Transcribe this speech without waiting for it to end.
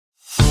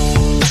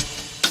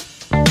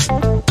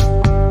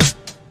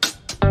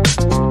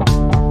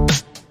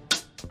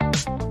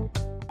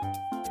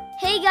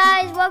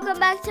welcome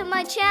back to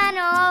my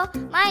channel.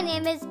 My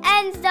name is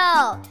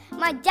Enzo.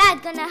 My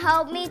dad's gonna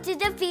help me to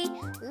defeat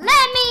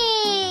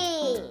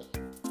Lemmy!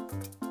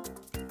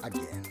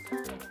 Again.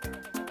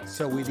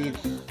 So we did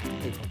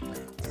Acorn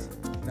Plains,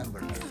 number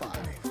 5.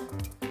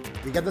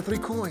 We got the 3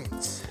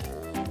 coins.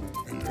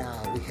 And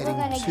now we're heading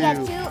We're gonna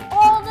get to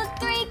all the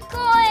 3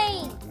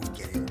 coins! We're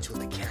getting to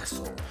the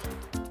castle.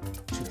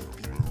 To the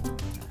people.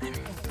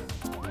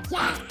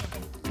 Yeah!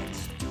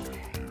 Let's do it.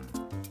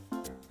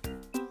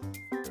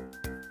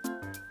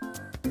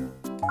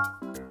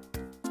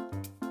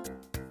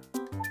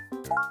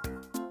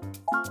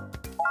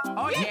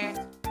 Oh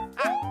yeah.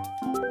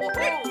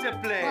 Let's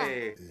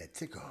play.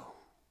 Let's go.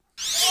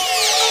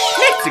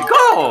 Let's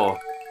go.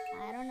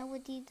 I don't know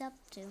what he's up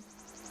to.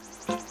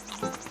 Okay,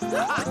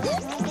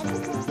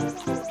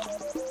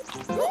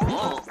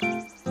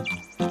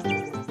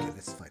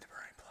 let's fight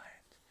our own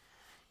plan.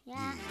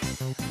 Yeah.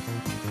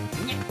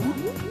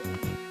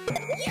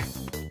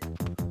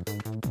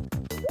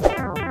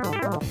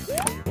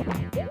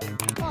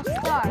 Oh,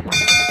 star.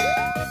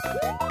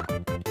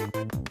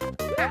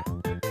 I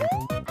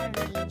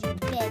don't need you,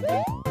 baby.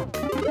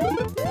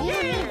 You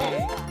don't need that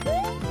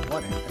star.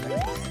 What an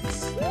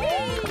elegance.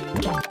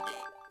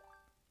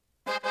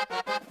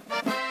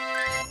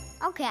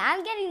 Okay, I'm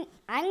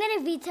gonna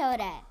veto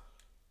that.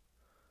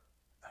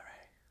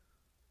 Alright.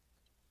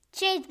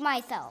 Change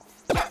myself.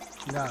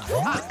 No.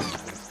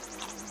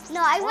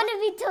 No, I want to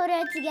veto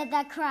that to get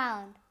that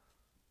crown.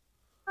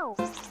 Oh,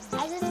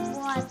 I just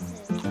want to.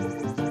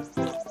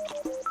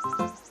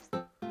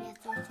 Yes.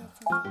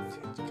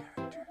 Change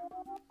character.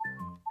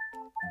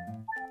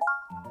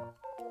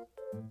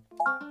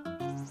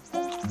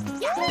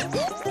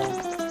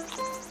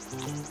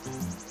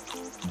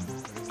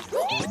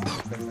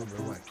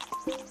 Number 1.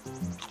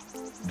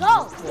 Go!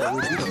 Well,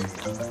 we did it.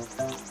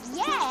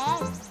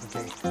 Yes!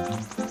 Okay.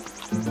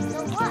 So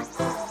what?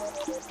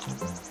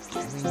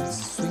 That means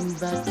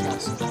Swingback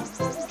Castle.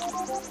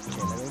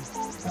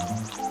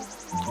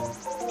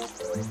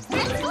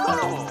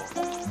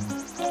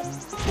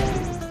 Okay,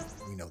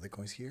 we know the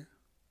coins here?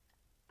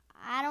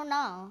 I don't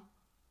know.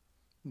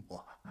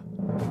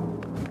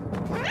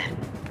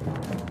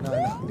 No,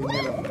 leave me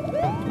alone.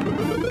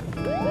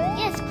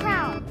 Yes,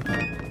 crown.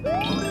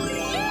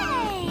 Yay!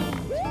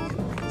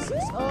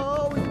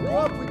 Oh, we can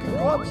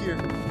go up here. I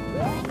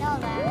know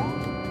that.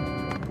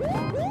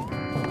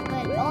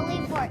 But only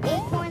for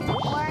acorns or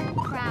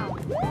crown.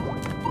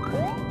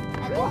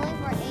 That's only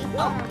for acorns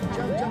or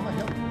crown. Jump, my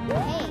help.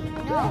 Hey,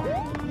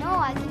 no,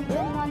 I can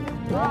jump on the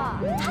block.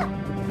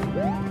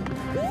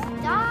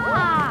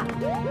 Stop!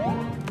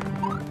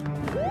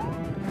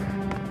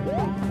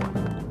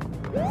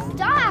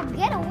 Stop!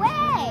 Get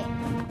away!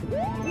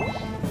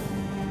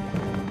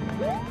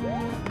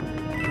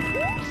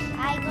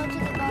 I go to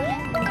the bonus.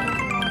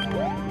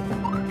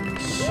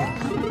 You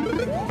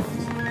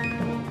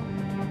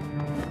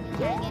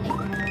can't get it.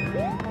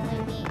 Only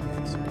me.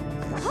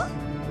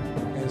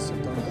 Eso,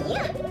 don't.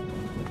 Yeah.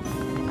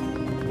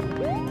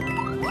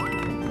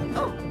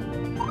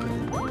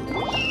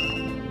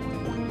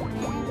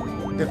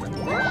 Different.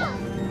 Whoa.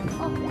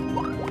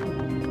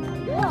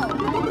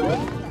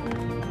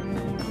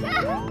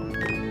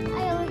 I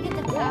only get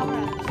the power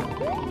up.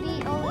 Maybe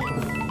only.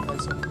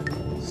 Eso.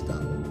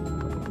 Stop.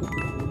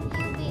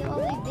 You'll be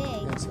only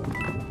big. Eso.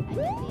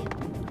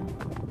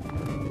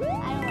 I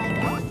don't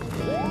like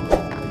it.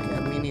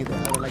 Okay, me neither. I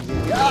don't like it. I'm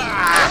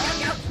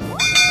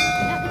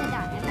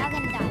not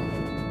gonna die.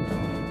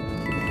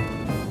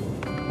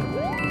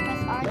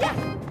 Press R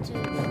to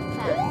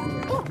fast.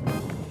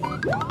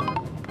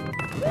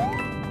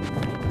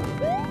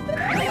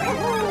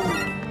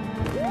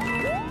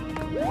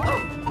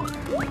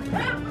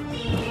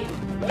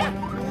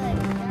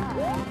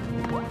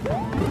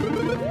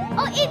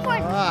 Oh,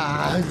 acorn!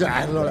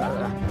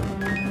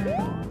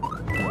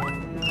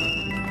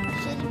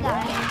 Should've got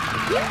it.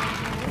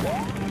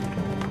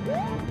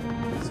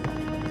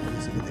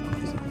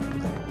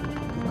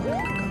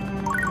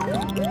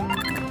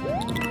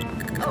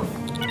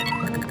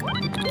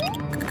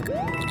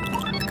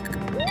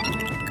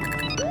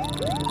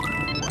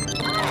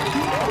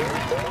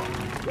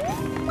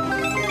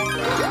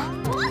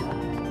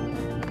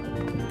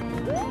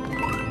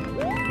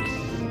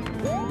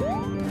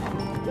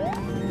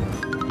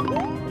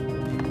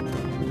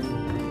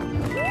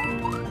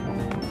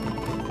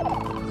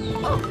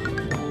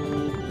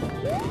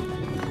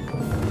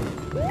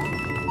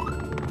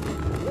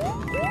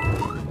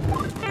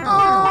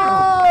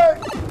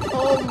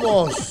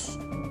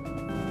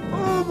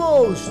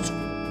 Almost.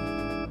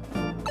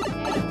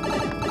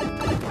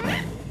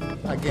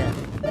 Again.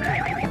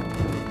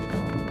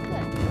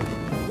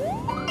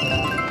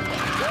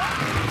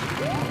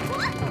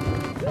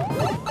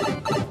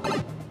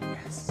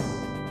 Yes.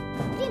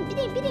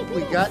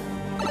 We got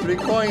 3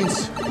 coins.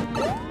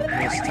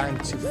 It's time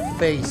to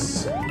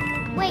face.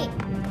 Wait.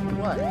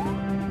 What?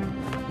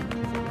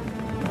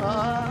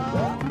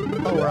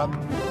 Power up.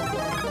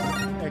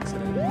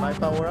 Excellent. My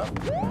power up.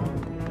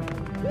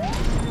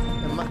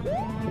 And my...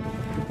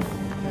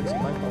 That's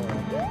my power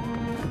up.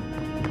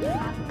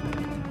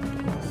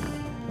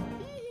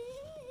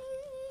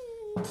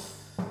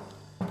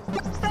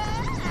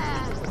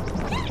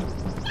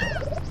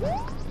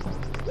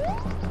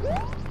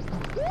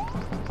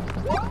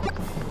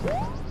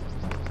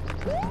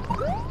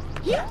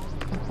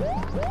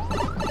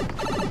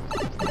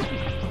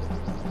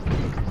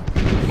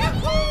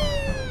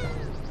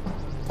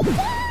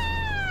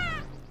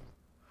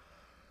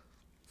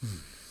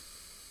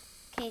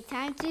 Okay,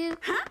 time to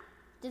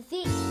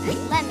defeat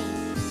Lemmy.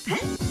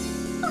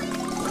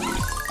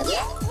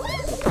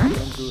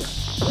 Don't do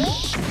that.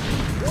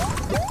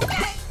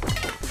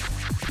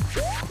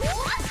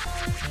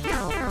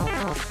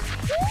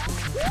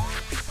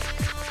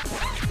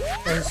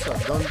 Enzo,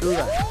 don't do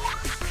that.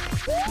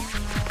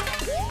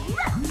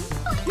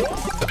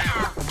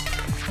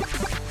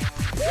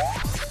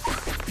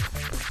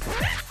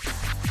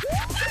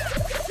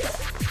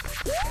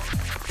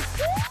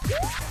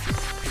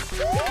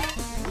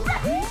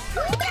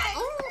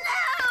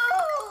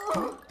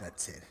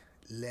 That's it.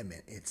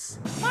 Lemon, it's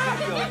done.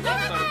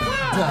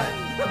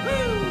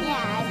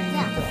 Yeah, it's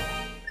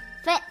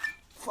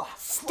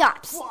done.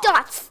 Stop!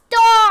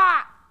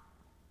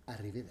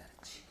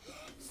 Arrivederci.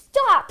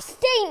 Stop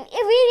staying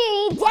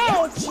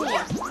arrivederci!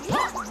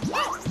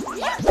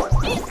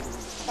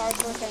 Start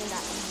pushing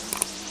that.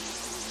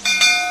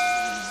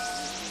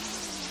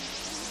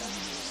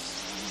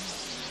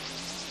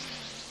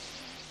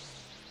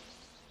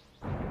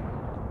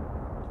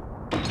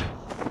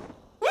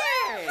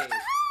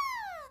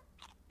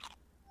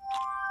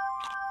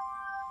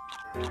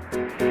 Hey!